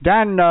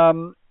Dan,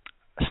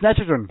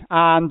 Snetterton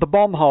and the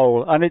bomb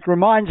hole, and it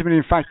reminds me,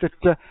 in fact,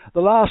 that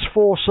the last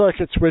four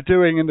circuits we're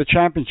doing in the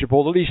championship,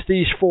 or at least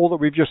these four that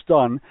we've just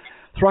done,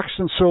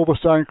 Thruxton,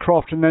 Silverstone,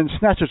 Croft, and then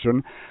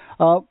Snetterton,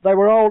 they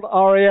were old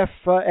RAF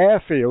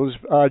airfields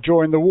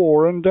during the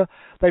war, and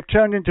they've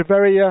turned into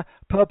very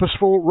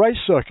purposeful race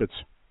circuits.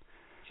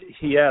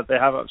 Yeah, they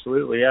have,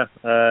 absolutely. Yeah,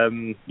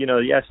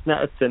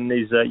 Snetterton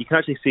is. You can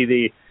actually see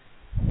the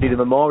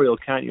memorial,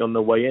 can't you, on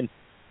the way in?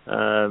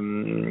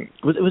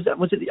 Was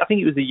it? I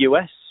think it was the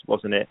US,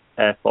 wasn't it?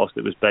 Air Force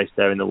that was based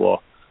there in the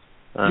war.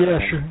 Yeah,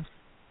 sure.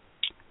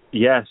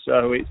 Yeah,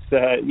 so it's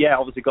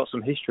obviously got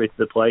some history to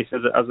the place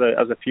as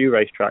a few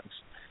racetracks.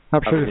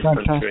 Absolutely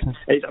fantastic.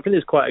 I think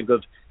there's quite a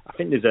good. I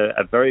think there's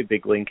a very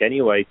big link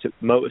anyway to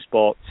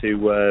motorsport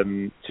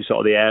to sort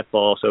of the Air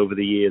Force over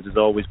the years.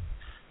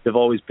 They've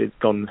always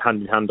gone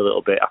hand in hand a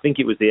little bit. I think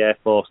it was the Air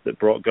Force that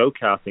brought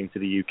go-karting to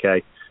the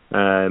UK.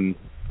 I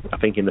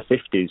think in the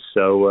 50s.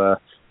 So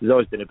there's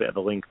always been a bit of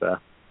a link there.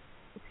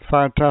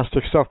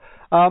 Fantastic stuff.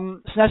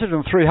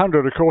 Snetterton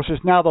 300, of course, is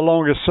now the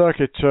longest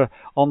circuit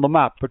on the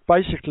map. But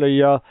basically,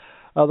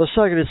 the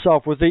circuit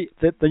itself, with the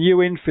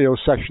new infield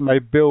section they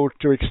built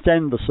to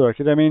extend the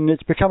circuit, I mean,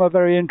 it's become a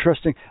very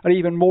interesting and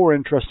even more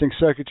interesting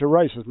circuit to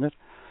race, isn't it?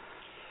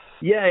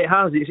 Yeah, it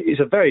has. It's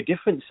a very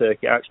different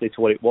circuit, actually,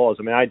 to what it was.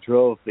 I mean, I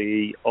drove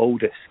the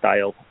older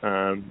style,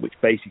 which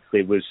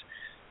basically was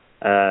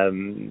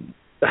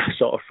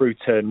sort of through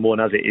turn one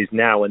as it is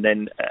now, and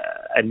then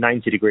a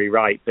 90-degree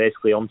right,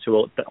 basically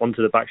onto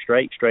the back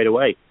straight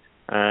away.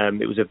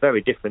 It was a very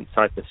different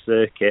type of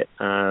circuit,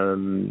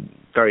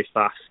 very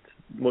fast,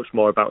 much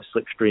more about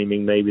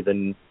slipstreaming maybe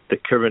than the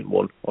current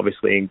one.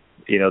 Obviously,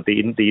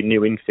 the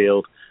new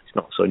infield, it's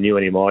not so new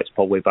anymore. It's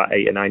probably about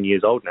 8 or 9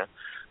 years old now,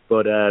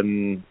 but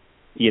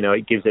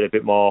it gives it a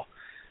bit more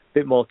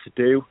to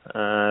do,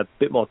 a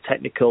bit more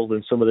technical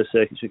than some of the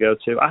circuits we go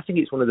to. I think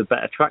it's one of the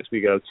better tracks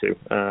we go to.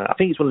 I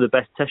think it's one of the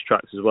best test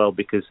tracks as well,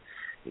 because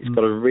it's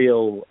got a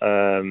real,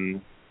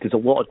 there's a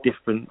lot of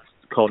different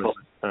corners,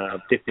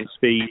 different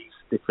speeds,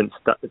 different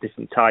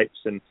types,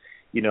 and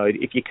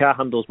if your car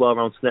handles well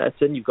around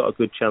Snetterton, you've got a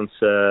good chance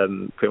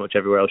pretty much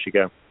everywhere else you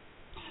go.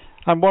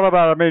 And what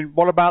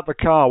about the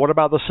car? What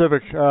about the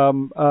Civic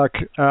on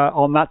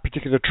that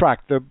particular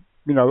track?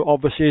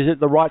 Obviously, is it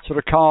the right sort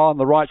of car and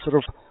the right sort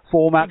of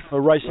format for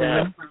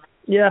racing?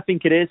 Yeah, I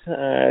think it is.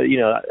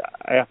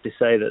 I have to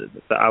say that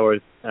our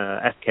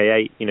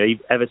FK8,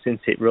 ever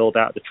since it rolled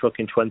out the truck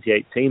in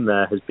 2018,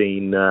 there has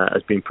been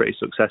pretty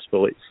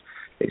successful.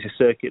 It's a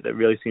circuit that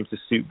really seems to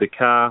suit the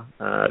car.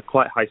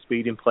 Quite high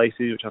speed in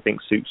places, which I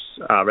think suits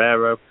our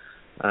aero.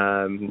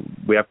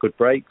 We have good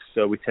brakes,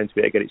 so we tend to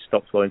be able to get it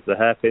stopped well into the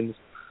hairpins.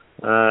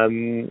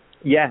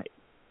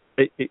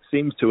 It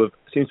seems to have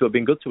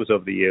been good to us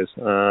over the years.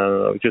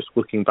 Just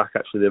looking back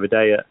actually the other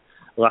day at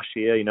last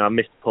year, I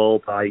missed Paul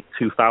by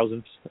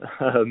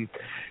 2,000ths.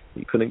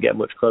 You couldn't get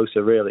much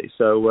closer really.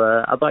 So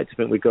I'd like to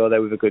think we go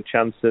there with a good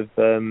chance of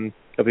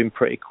being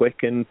pretty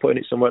quick and putting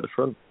it somewhere at the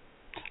front.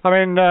 I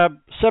mean,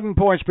 7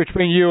 points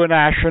between you and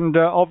Ash, and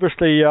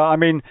obviously,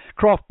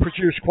 Croft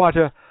produced quite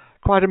a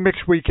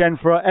mixed weekend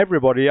for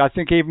everybody. I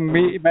think even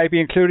me, maybe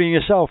including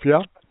yourself,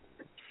 yeah.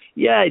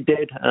 Yeah, it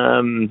did.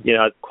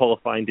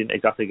 Qualifying didn't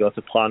exactly go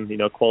to plan.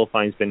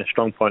 Qualifying's been a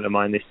strong point of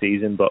mine this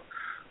season, but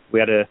we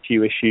had a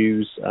few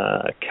issues,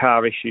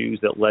 car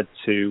issues that led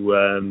to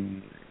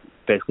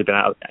basically being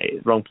out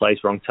wrong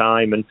place, wrong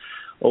time, and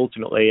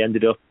ultimately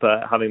ended up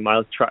having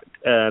my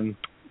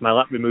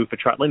lap removed for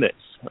track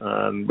limits,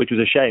 which was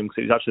a shame because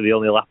it was actually the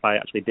only lap I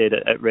actually did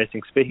at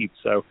racing speed.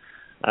 So,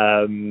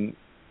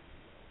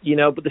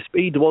 but the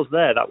speed was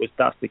there.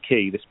 That's the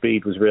key. The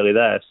speed was really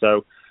there.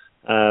 So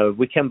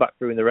we came back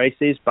through in the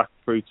races, back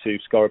through to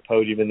score a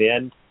podium in the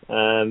end.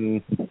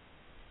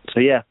 So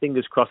yeah,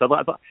 fingers crossed. I'd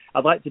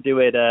like to do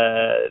it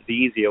the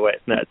easier way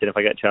at Snetterton if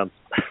I get a chance.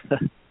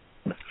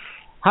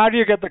 How do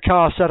you get the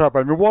car set up?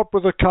 I mean, what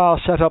would the car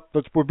set up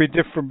that would be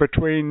different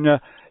between,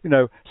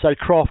 say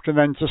Croft and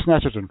then to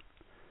Snetterton?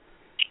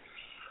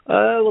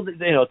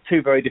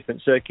 Two very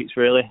different circuits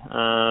really.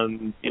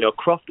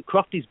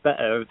 Croft is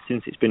better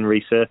since it's been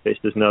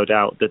resurfaced. There's no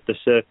doubt that the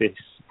surface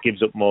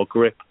gives up more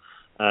grip.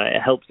 It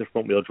helps the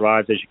front wheel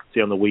drives, as you can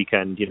see on the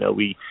weekend.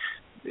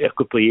 A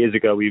couple of years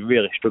ago, we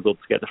really struggled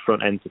to get the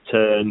front end to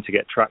turn, to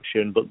get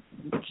traction, but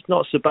it's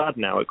not so bad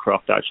now at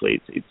Croft,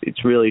 actually.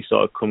 It's really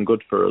sort of come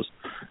good for us.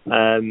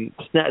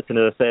 Snetterton,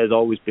 as I say, has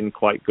always been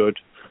quite good,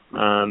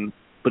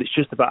 but it's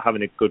just about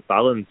having a good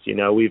balance.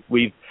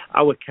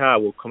 Our car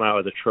will come out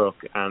of the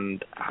truck,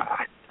 and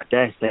I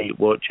dare say it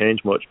won't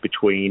change much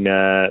between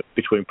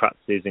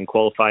practices and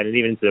qualifying and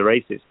even into the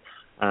races.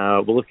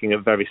 We're looking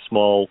at very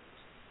small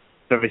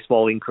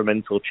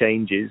incremental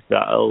changes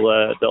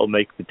that'll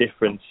make the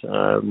difference.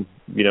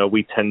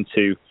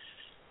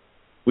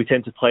 We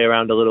tend to play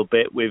around a little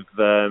bit with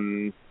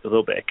a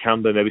little bit of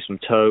camber, maybe some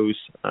toes,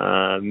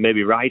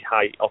 maybe ride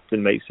height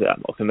often make a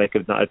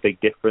big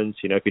difference.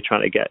 If you're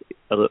trying to get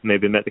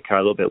maybe make the car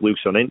a little bit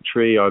loose on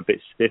entry or a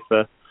bit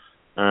stiffer,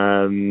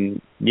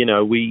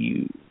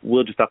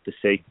 we'll just have to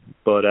see.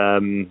 But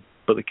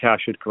but the car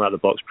should come out of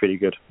the box pretty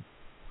good.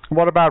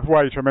 What about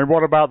weight? I mean,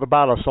 what about the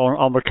ballast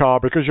on the car?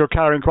 Because you're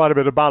carrying quite a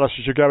bit of ballast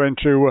as you go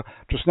into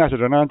to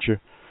Snetterton, aren't you?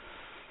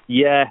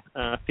 Yeah,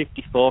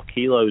 54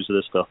 kilos of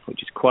the stuff,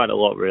 which is quite a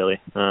lot, really.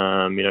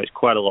 It's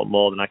quite a lot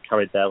more than I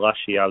carried there last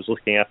year. I was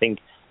looking, I think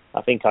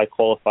I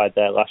qualified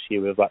there last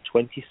year with about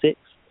 26.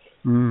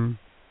 Mm.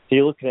 So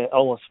you're looking at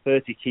almost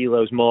 30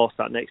 kilos more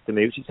sat next to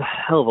me, which is a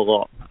hell of a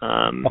lot.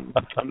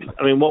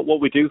 What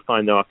we do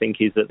find, though, I think,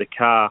 is that the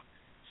car,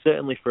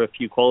 certainly for a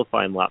few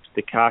qualifying laps,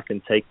 the car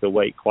can take the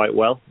weight quite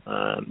well.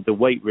 The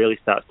weight really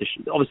starts to...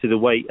 obviously, the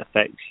weight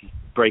affects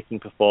braking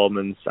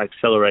performance,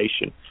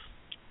 acceleration.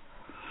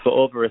 But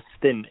over a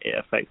stint, it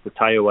affects the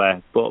tyre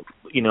wear. But,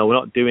 we're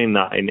not doing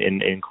that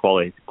in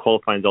quali.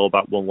 Qualifying is all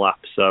about one lap.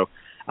 So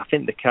I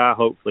think the car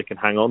hopefully can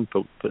hang on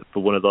for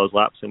one of those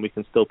laps, and we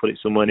can still put it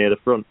somewhere near the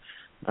front.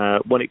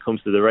 When it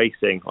comes to the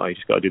racing, you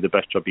just got to do the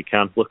best job you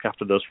can. Look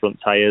after those front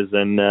tyres,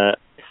 and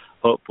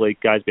hopefully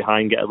guys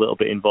behind get a little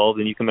bit involved,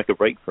 and you can make a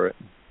break for it.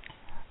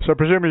 So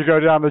presumably you go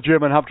down the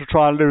gym and have to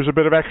try and lose a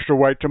bit of extra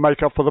weight to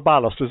make up for the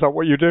ballast. Is that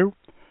what you do?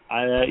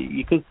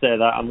 You could say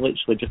that. I'm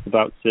literally just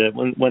about to,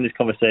 when this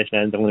conversation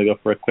ends, I'm going to go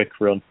for a quick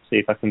run, see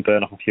if I can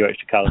burn off a few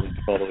extra calories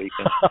before the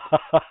weekend.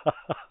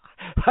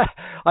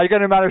 Are you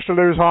going to manage to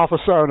lose half a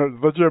stone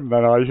at the gym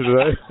then, are you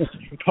today?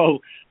 Well,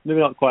 maybe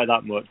not quite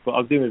that much, but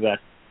I'll do my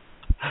best.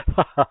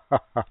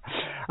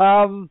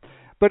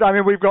 But I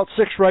mean, we've got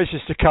 6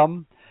 races to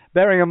come,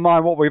 bearing in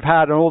mind what we've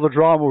had and all the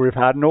drama we've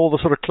had and all the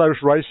sort of close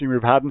racing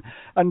we've had,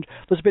 and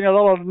there's been a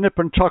lot of nip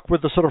and tuck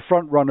with the sort of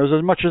front runners,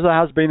 as much as there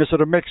has been a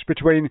sort of mix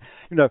between,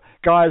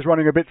 guys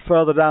running a bit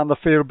further down the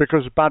field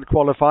because of bad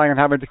qualifying and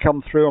having to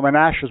come through. I mean,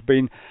 Ash has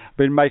been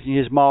making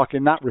his mark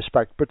in that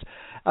respect, but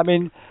I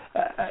mean,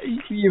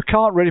 you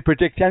can't really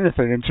predict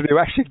anything until you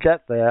actually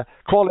get there,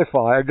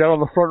 qualify, and get on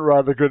the front row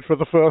of the grid for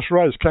the first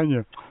race, can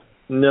you?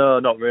 No,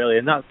 not really,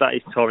 and that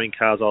is touring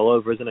cars all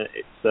over, isn't it?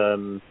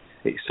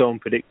 It's so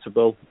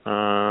unpredictable.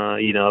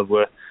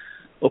 We're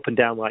up and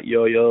down like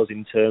yo-yos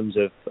in terms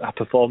of our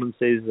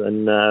performances,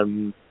 and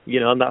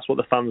and that's what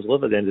the fans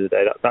love at the end of the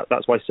day.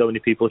 That's why so many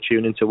people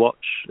tune in to watch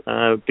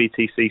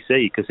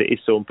BTCC, because it is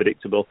so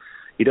unpredictable.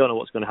 You don't know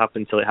what's going to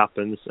happen until it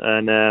happens,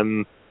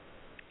 and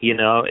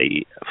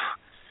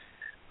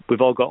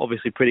we've all got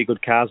obviously pretty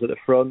good cars at the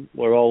front.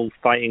 We're all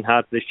fighting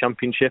hard for this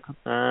championship.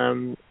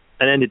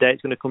 At the end of the day,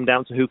 it's going to come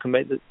down to who can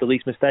make the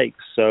least mistakes.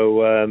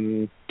 So,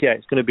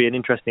 it's going to be an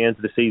interesting end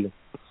to the season.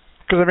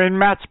 Because, I mean,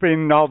 Matt's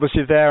been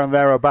obviously there and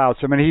thereabouts.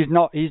 I mean,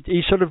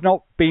 he's sort of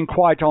not been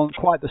quite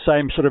the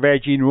same sort of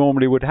edge he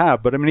normally would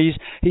have. But, I mean,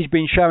 he's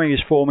been showing his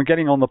form and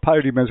getting on the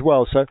podium as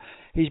well. So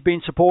he's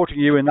been supporting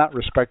you in that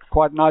respect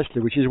quite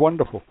nicely, which is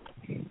wonderful.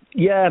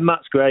 Yeah,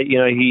 Matt's great.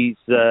 He's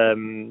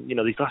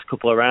these last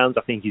couple of rounds,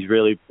 I think he's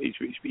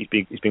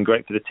been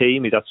great for the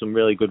team. He's had some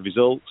really good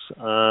results.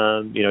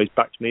 He's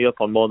backed me up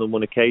on more than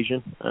one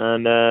occasion,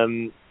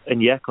 and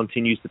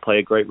continues to play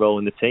a great role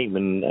in the team.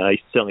 And he's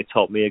certainly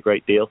taught me a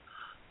great deal.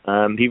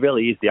 He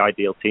really is the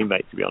ideal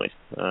teammate, to be honest.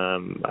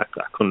 I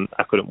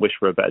couldn't wish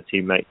for a better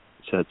teammate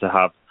to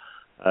have.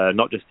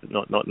 Not just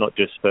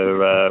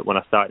for when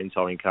I started in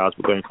touring cars,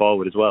 but going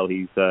forward as well.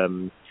 He's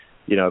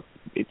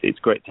it's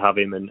great to have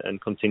him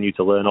and continue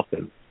to learn off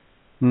him.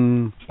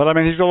 But I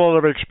mean, he's got a lot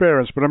of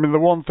experience. But I mean, the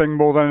one thing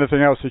more than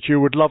anything else that you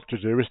would love to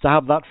do is to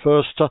have that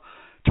first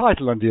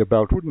title under your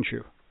belt, wouldn't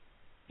you?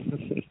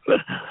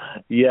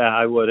 Yeah,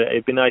 I would.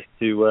 It'd be nice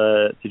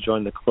to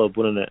join the club,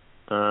 wouldn't it?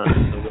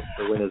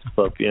 The winners'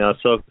 club.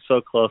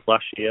 So close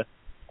last year.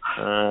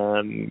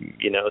 That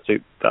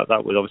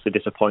was obviously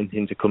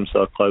disappointing to come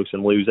so close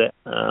and lose it.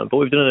 But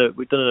we've done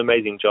an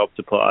amazing job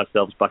to put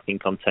ourselves back in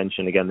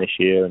contention again this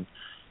year, and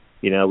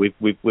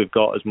we've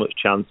got as much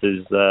chance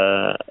as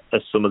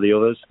some of the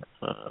others.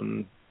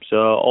 So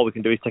all we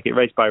can do is take it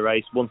race by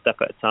race, one step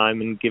at a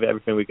time, and give it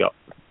everything we got.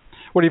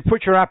 Well, you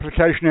put your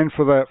application in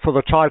for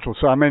the title,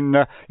 so I mean,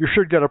 you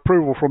should get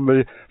approval from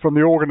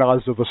the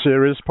organisers of the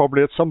series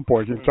probably at some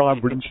point in time,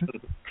 wouldn't you?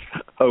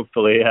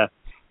 Hopefully, yeah.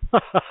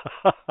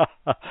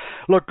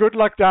 Look, good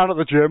luck down at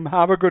the gym.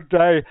 Have a good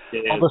day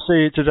on the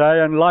sea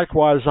today, and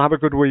likewise have a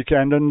good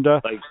weekend, and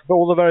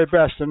all the very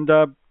best. And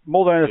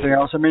more than anything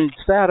else, I mean,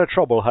 stay out of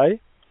trouble, hey?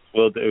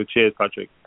 Will do. Cheers, Patrick.